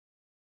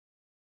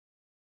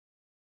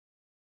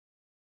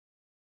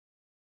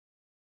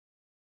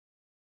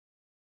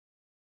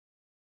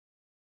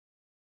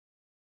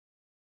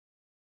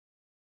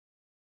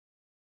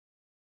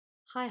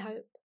Hi,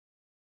 Hope.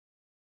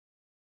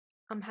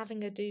 I'm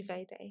having a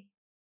duvet day.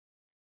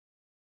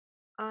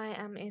 I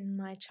am in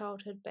my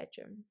childhood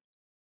bedroom.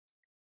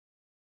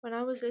 When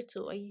I was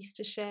little, I used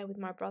to share with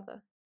my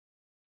brother.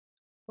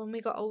 When we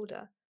got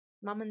older,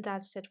 Mum and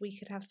Dad said we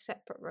could have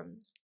separate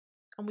rooms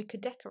and we could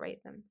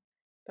decorate them.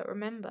 But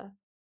remember,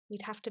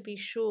 we'd have to be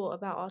sure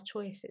about our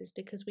choices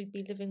because we'd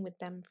be living with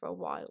them for a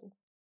while.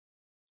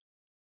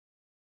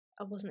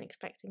 I wasn't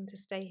expecting to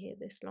stay here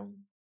this long.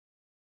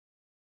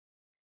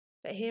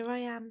 But here I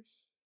am,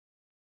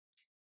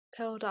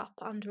 curled up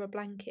under a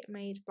blanket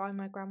made by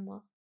my grandma,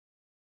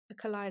 a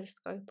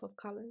kaleidoscope of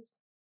colours.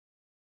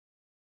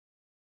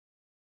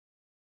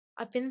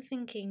 I've been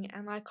thinking,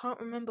 and I can't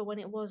remember when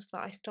it was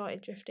that I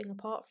started drifting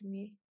apart from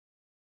you.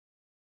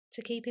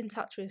 To keep in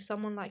touch with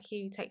someone like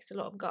you takes a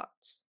lot of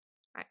guts,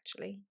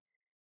 actually.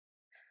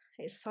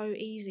 It's so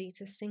easy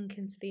to sink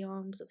into the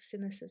arms of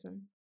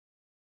cynicism.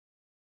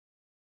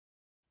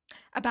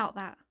 About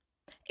that.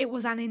 It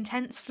was an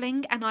intense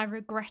fling and I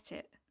regret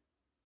it.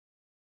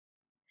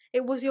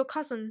 It was your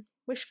cousin,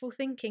 wishful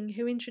thinking,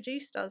 who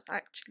introduced us,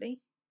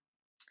 actually.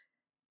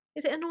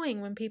 Is it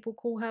annoying when people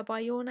call her by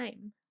your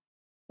name?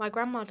 My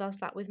grandma does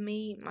that with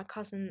me, my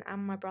cousin,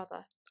 and my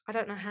brother. I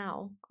don't know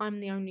how. I'm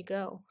the only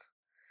girl.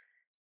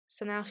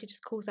 So now she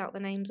just calls out the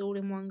names all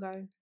in one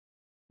go,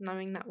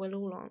 knowing that we'll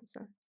all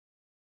answer.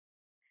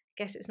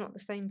 Guess it's not the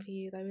same for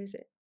you, though, is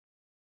it?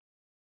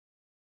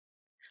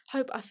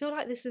 Hope, I feel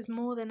like this is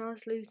more than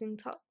us losing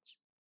touch.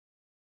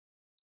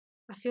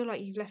 I feel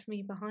like you've left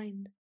me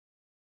behind.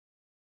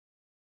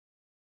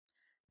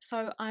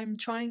 So I'm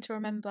trying to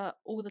remember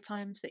all the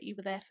times that you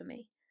were there for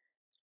me,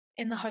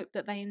 in the hope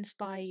that they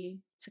inspire you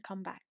to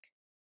come back.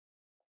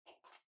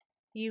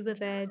 You were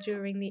there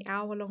during the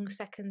hour-long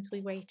seconds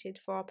we waited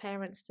for our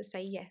parents to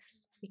say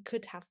yes, we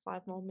could have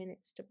 5 more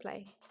minutes to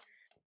play.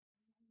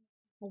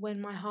 Or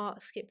when my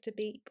heart skipped a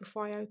beat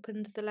before I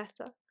opened the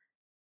letter.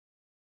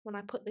 When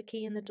I put the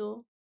key in the door,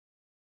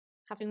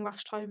 having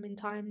rushed home in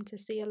time to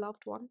see a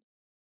loved one.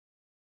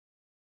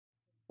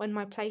 When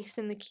my place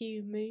in the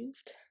queue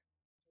moved.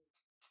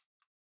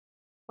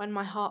 When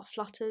my heart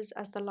fluttered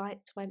as the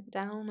lights went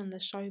down and the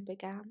show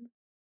began.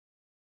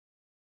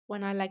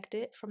 When I legged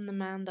it from the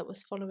man that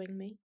was following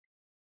me.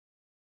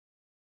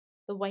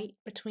 The wait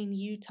between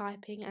you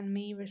typing and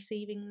me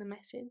receiving the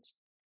message.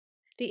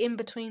 The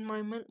in-between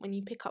moment when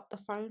you pick up the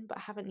phone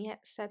but haven't yet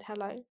said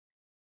hello.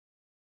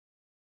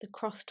 The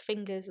crossed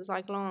fingers as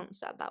I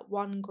glance at that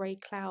one grey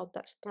cloud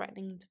that's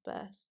threatening to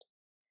burst.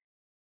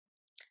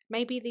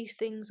 Maybe these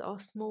things are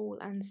small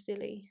and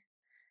silly,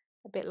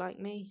 a bit like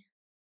me.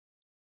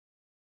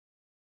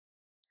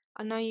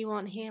 I know you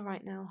aren't here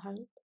right now,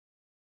 Hope.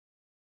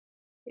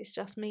 It's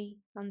just me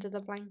under the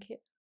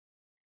blanket.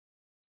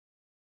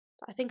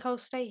 But I think I'll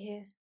stay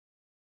here,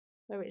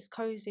 where it's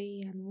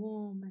cosy and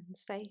warm and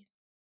safe,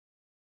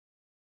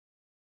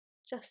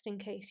 just in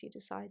case you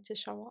decide to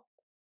show up.